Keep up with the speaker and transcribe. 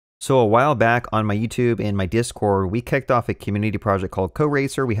So a while back on my YouTube and my Discord, we kicked off a community project called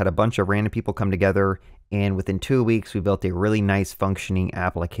CodeRacer. We had a bunch of random people come together, and within 2 weeks, we built a really nice functioning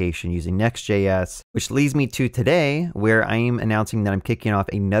application using Next.js, which leads me to today, where I am announcing that I'm kicking off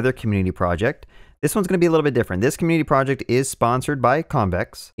another community project. This one's going to be a little bit different. This community project is sponsored by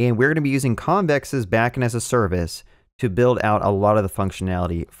Convex, and we're going to be using Convex's backend as a service to build out a lot of the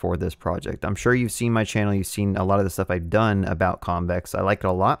functionality for this project. I'm sure you've seen my channel, you've seen a lot of the stuff I've done about Convex. I like it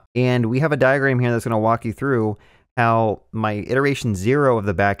a lot. And we have a diagram here that's going to walk you through how my iteration 0 of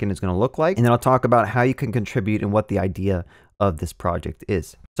the backend is going to look like. And then I'll talk about how you can contribute and what the idea of this project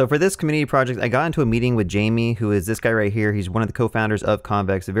is. So for this community project, I got into a meeting with Jamie, who is this guy right here. He's one of the co-founders of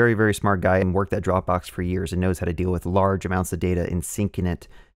Convex, a very, very smart guy, and worked at Dropbox for years and knows how to deal with large amounts of data and syncing it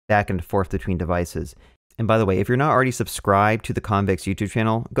back and forth between devices. And by the way, if you're not already subscribed to the Convex YouTube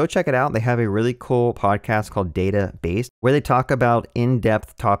channel, go check it out. They have a really cool podcast called Data Based, where they talk about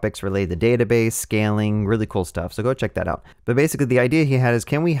in-depth topics related to database, scaling, really cool stuff. So go check that out. But basically the idea he had is,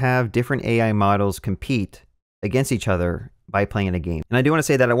 can we have different AI models compete against each other by playing in a game? And I do want to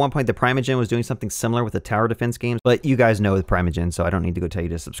say that at one point the Primeagen was doing something similar with the tower defense games, but you guys know the Primeagen, so I don't need to go tell you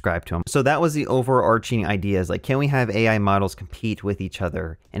to subscribe to them. So that was the overarching idea, is like, can we have AI models compete with each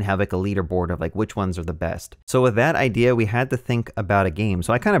other and have like a leaderboard of like which ones are the best? So with that idea, we had to think about a game.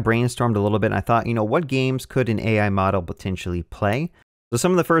 So I kind of brainstormed a little bit and I thought, you know, what games could an AI model potentially play? So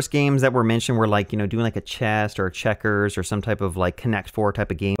some of the first games that were mentioned were like, you know, doing like a chess or a checkers or some type of like Connect 4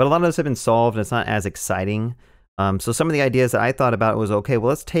 type of game. But a lot of those have been solved and it's not as exciting. So some of the ideas that I thought about was, okay, well,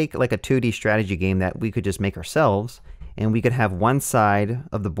 let's take like a 2D strategy game that we could just make ourselves, and we could have one side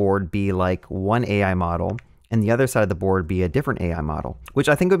of the board be like one AI model and the other side of the board be a different AI model, which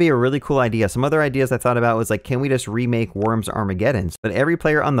I think would be a really cool idea. Some other ideas I thought about was like, can we just remake Worms Armageddon? But every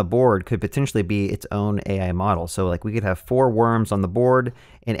player on the board could potentially be its own AI model. So like we could have 4 worms on the board,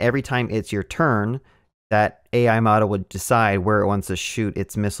 and every time it's your turn, that AI model would decide where it wants to shoot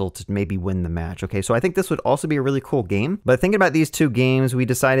its missile to maybe win the match. Okay, so I think this would also be a really cool game. But thinking about these two games, we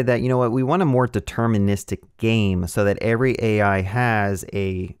decided that, you know what, we want a more deterministic game so that every AI has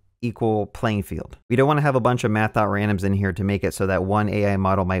a equal playing field. We don't want to have a bunch of math.randoms in here to make it so that one AI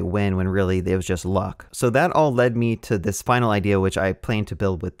model might win when really it was just luck. So that all led me to this final idea, which I plan to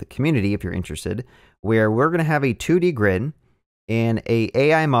build with the community if you're interested, where we're going to have a 2D grid, and a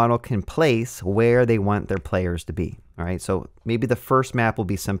AI model can place where they want their players to be. All right, so maybe the first map will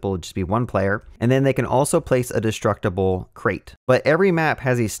be simple, just be one player, and then they can also place a destructible crate. But every map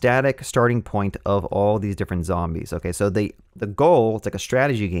has a static starting point of all these different zombies. Okay, so the goal, it's like a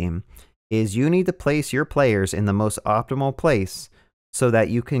strategy game, is you need to place your players in the most optimal place so that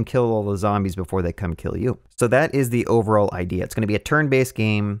you can kill all the zombies before they come kill you. So that is the overall idea. It's going to be a turn-based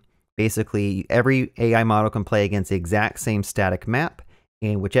game. Basically, every AI model can play against the exact same static map,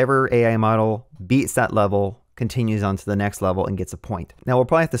 and whichever AI model beats that level continues on to the next level and gets a point. Now, we'll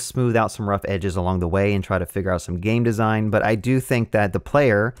probably have to smooth out some rough edges along the way and try to figure out some game design, but I do think that the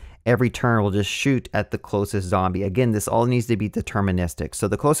player, every turn, will just shoot at the closest zombie. Again, this all needs to be deterministic. So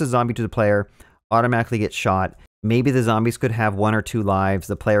the closest zombie to the player automatically gets shot. Maybe the zombies could have 1 or 2 lives.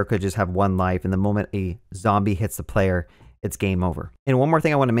 The player could just have 1 life, and the moment a zombie hits the player, it's game over. And one more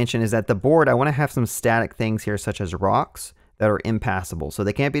thing I want to mention is that the board, I want to have some static things here, such as rocks that are impassable. So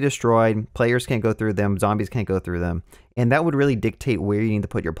they can't be destroyed, players can't go through them, zombies can't go through them. And that would really dictate where you need to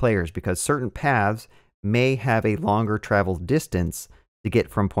put your players, because certain paths may have a longer travel distance to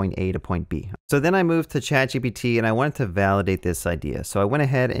get from point A to point B. So then I moved to ChatGPT and I wanted to validate this idea. So I went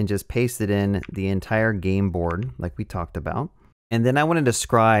ahead and just pasted in the entire game board like we talked about. And then I want to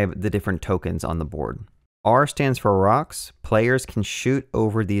describe the different tokens on the board. R stands for rocks. Players can shoot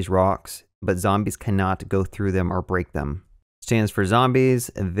over these rocks, but zombies cannot go through them or break them. Stands for zombies.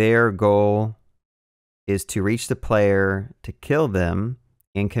 Their goal is to reach the player to kill them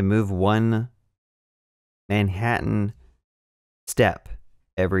and can move 1 Manhattan step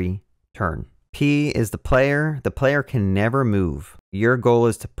every turn. P is the player. The player can never move. Your goal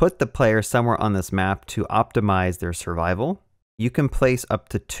is to put the player somewhere on this map to optimize their survival. You can place up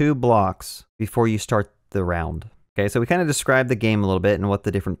to 2 blocks before you start the round. Okay, so we kind of described the game a little bit and what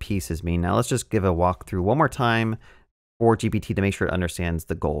the different pieces mean. Now let's just give a walkthrough one more time for GPT to make sure it understands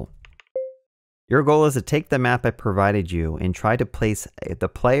the goal. Your goal is to take the map I provided you and try to place the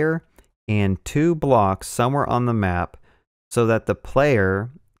player and 2 blocks somewhere on the map so that the player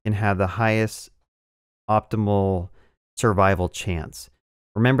can have the highest optimal survival chance.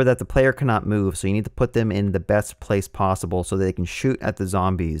 Remember that the player cannot move, so you need to put them in the best place possible so that they can shoot at the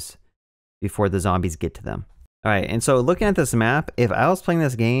zombies before the zombies get to them. All right, and so looking at this map, if I was playing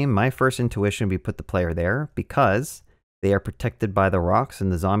this game, my first intuition would be put the player there, because They are protected by the rocks,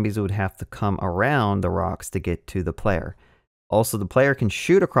 and the zombies would have to come around the rocks to get to the player. Also, the player can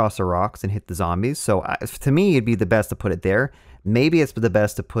shoot across the rocks and hit the zombies. So to me, it'd be the best to put it there. Maybe it's the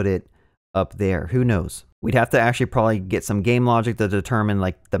best to put it up there. Who knows? We'd have to actually probably get some game logic to determine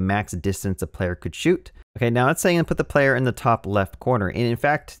like the max distance a player could shoot. Okay, now it's saying put the player in the top left corner. And in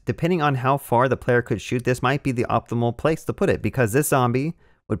fact, depending on how far the player could shoot, this might be the optimal place to put it, because this zombie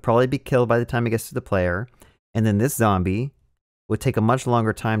would probably be killed by the time it gets to the player. And then this zombie would take a much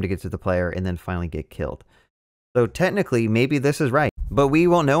longer time to get to the player and then finally get killed. So technically, maybe this is right, but we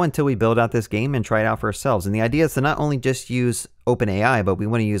won't know until we build out this game and try it out for ourselves. And the idea is to not only just use OpenAI, but we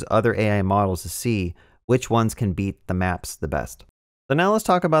want to use other AI models to see which ones can beat the maps the best. So now let's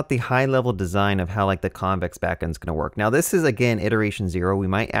talk about the high level design of how like the convex backend is going to work. Now this is again iteration 0. We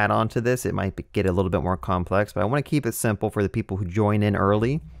might add on to this. It might get a little bit more complex, but I want to keep it simple for the people who join in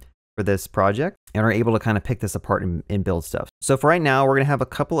early for this project and are able to kind of pick this apart and build stuff. So for right now, we're going to have a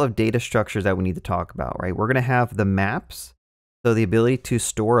couple of data structures that we need to talk about, right? We're going to have the maps. So the ability to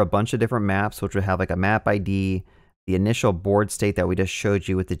store a bunch of different maps, which would have like a map ID, the initial board state that we just showed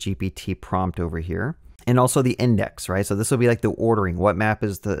you with the GPT prompt over here, and also the index, right? So this will be like the ordering. What map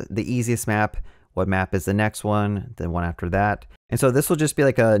is the easiest map? What map is the next one? The one after that. And so this will just be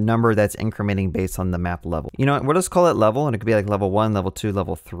like a number that's incrementing based on the map level. You know, we'll just call it level, and it could be like level 1, level 2,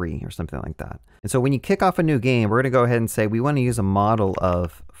 level 3, or something like that. And so when you kick off a new game, we're going to go ahead and say we want to use a model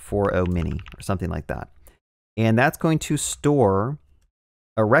of 4.0 mini or something like that. And that's going to store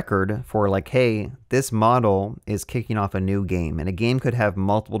a record for like, hey, this model is kicking off a new game, and a game could have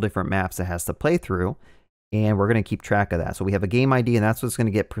multiple different maps it has to play through, and we're going to keep track of that. So we have a game ID, and that's what's going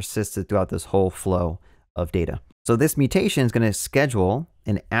to get persisted throughout this whole flow of data. So this mutation is going to schedule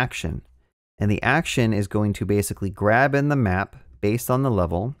an action, and the action is going to basically grab in the map based on the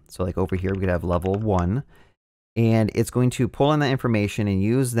level. So like over here, we could have level 1, and it's going to pull in that information and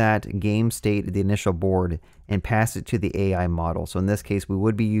use that game state, the initial board, and pass it to the AI model. So in this case, we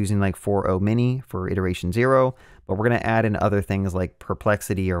would be using like 4.0 mini for iteration 0, but we're going to add in other things like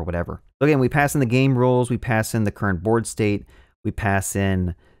perplexity or whatever. So again, we pass in the game rules, we pass in the current board state, we pass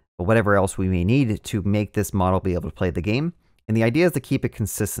in whatever else we may need to make this model be able to play the game. And the idea is to keep it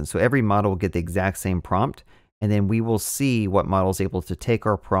consistent. So every model will get the exact same prompt, and then we will see what model is able to take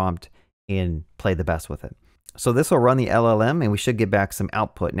our prompt and play the best with it. So this will run the LLM, and we should get back some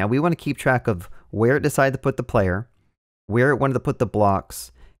output. Now we want to keep track of where it decided to put the player, where it wanted to put the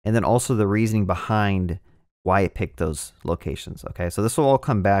blocks, and then also the reasoning behind why it picked those locations. Okay, so this will all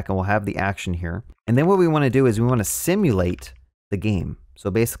come back, and we'll have the action here. And then what we want to do is we want to simulate the game. So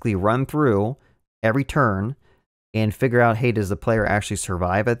basically run through every turn and figure out, hey, does the player actually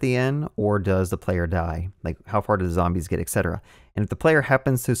survive at the end, or does the player die? Like how far do the zombies get, etc. And if the player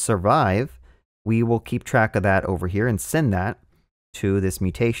happens to survive, we will keep track of that over here and send that to this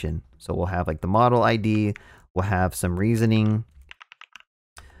mutation. So we'll have like the model ID, we'll have some reasoning,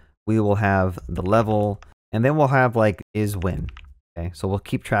 we will have the level, and then we'll have like is win. Okay, so we'll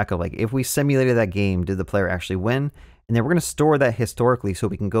keep track of like if we simulated that game, did the player actually win? And then we're going to store that historically so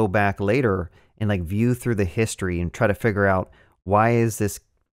we can go back later and like view through the history and try to figure out why is this,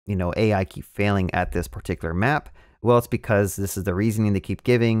 you know, AI keep failing at this particular map? Well, it's because this is the reasoning they keep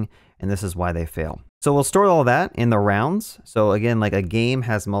giving, and this is why they fail. So we'll store all that in the rounds. So again, like a game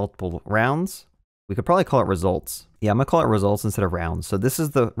has multiple rounds. We could probably call it results. Yeah, I'm gonna call it results instead of rounds. So this is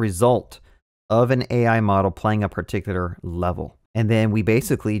the result of an AI model playing a particular level. And then we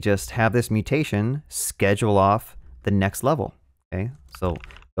basically just have this mutation schedule off the next level. Okay, so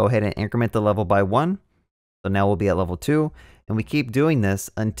go ahead and increment the level by 1. So now we'll be at level 2, and we keep doing this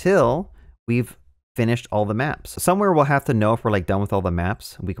until we've finished all the maps. Somewhere we'll have to know if we're like done with all the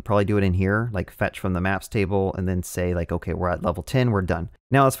maps. We could probably do it in here, like fetch from the maps table and then say like, okay, we're at level 10, we're done.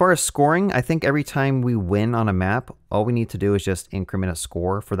 Now, as far as scoring, I think every time we win on a map, all we need to do is just increment a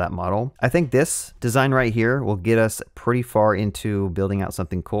score for that model. I think this design right here will get us pretty far into building out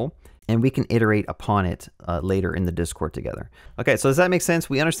something cool, and we can iterate upon it later in the Discord together. Okay, so does that make sense?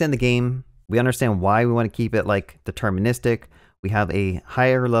 We understand the game. We understand why we want to keep it like deterministic. We have a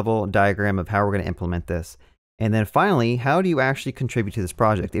higher level diagram of how we're going to implement this. And then finally, how do you actually contribute to this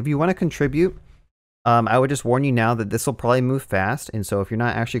project? If you want to contribute, I would just warn you now that this will probably move fast. And so if you're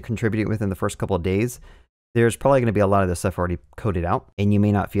not actually contributing within the first couple of days, there's probably going to be a lot of this stuff already coded out, and you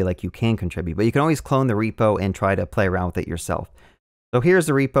may not feel like you can contribute, but you can always clone the repo and try to play around with it yourself. So here's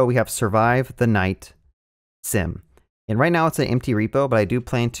the repo. We have Survive the Night Sim. And right now it's an empty repo, but I do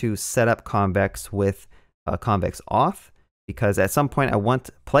plan to set up Convex with Convex auth, because at some point I want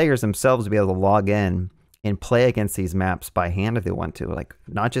players themselves to be able to log in and play against these maps by hand if they want to. Like,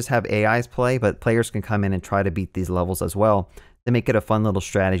 not just have AIs play, but players can come in and try to beat these levels as well to make it a fun little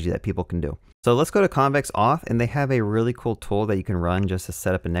strategy that people can do. So let's go to Convex Auth, and they have a really cool tool that you can run just to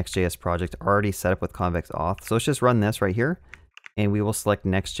set up a Next.js project already set up with Convex Auth. So let's just run this right here, and we will select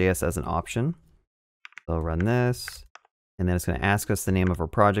Next.js as an option. So run this, and then it's going to ask us the name of our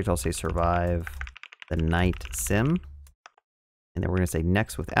project. I'll say Survive the Night Sim. And then we're going to say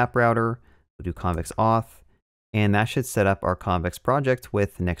next with App Router. We'll do Convex Auth, and that should set up our Convex project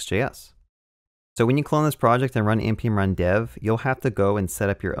with Next.js. So when you clone this project and run npm run dev, you'll have to go and set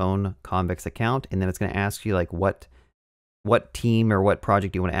up your own Convex account, and then it's going to ask you like what team or what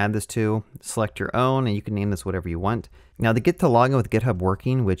project you want to add this to. Select your own, and you can name this whatever you want. Now, to get to login with GitHub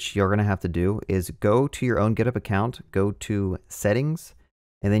Working, which you're going to have to do, is go to your own GitHub account, go to Settings,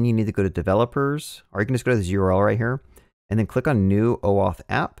 and then you need to go to Developers, or you can just go to this URL right here, and then click on New OAuth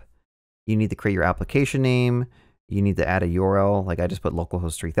App. You need to create your application name. You need to add a URL, like I just put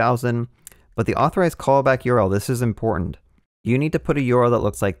localhost 3000. But the authorized callback URL, this is important. You need to put a URL that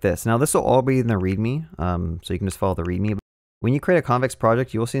looks like this. Now, this will all be in the README, so you can just follow the README. When you create a Convex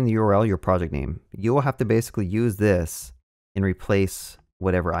project, you will see in the URL your project name. You will have to basically use this and replace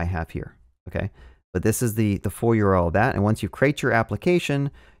whatever I have here, okay? But this is the full URL of that, and once you create your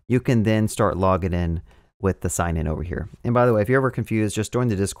application, you can then start logging in with the sign in over here. And by the way, if you're ever confused, just join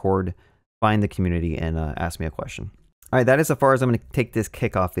the Discord, find the community, and ask me a question. All right, that is as far as I'm going to take this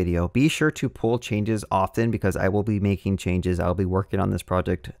kickoff video. Be sure to pull changes often because I will be making changes. I'll be working on this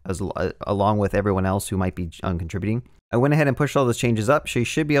project along with everyone else who might be contributing. I went ahead and pushed all those changes up, so you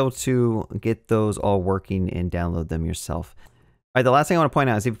should be able to get those all working and download them yourself. All right, the last thing I want to point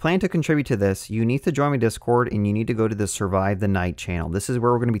out is if you plan to contribute to this, you need to join my Discord and you need to go to the Survive the Night channel. This is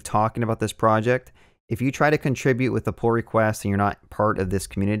where we're going to be talking about this project. If you try to contribute with a pull request and you're not part of this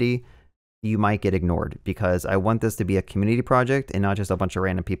community, you might get ignored because I want this to be a community project and not just a bunch of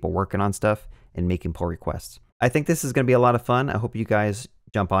random people working on stuff and making pull requests. I think this is going to be a lot of fun. I hope you guys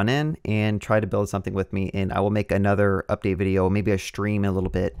jump on in and try to build something with me, and I will make another update video, maybe a stream in a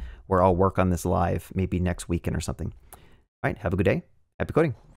little bit where I'll work on this live, maybe next weekend or something. All right, have a good day. Happy coding.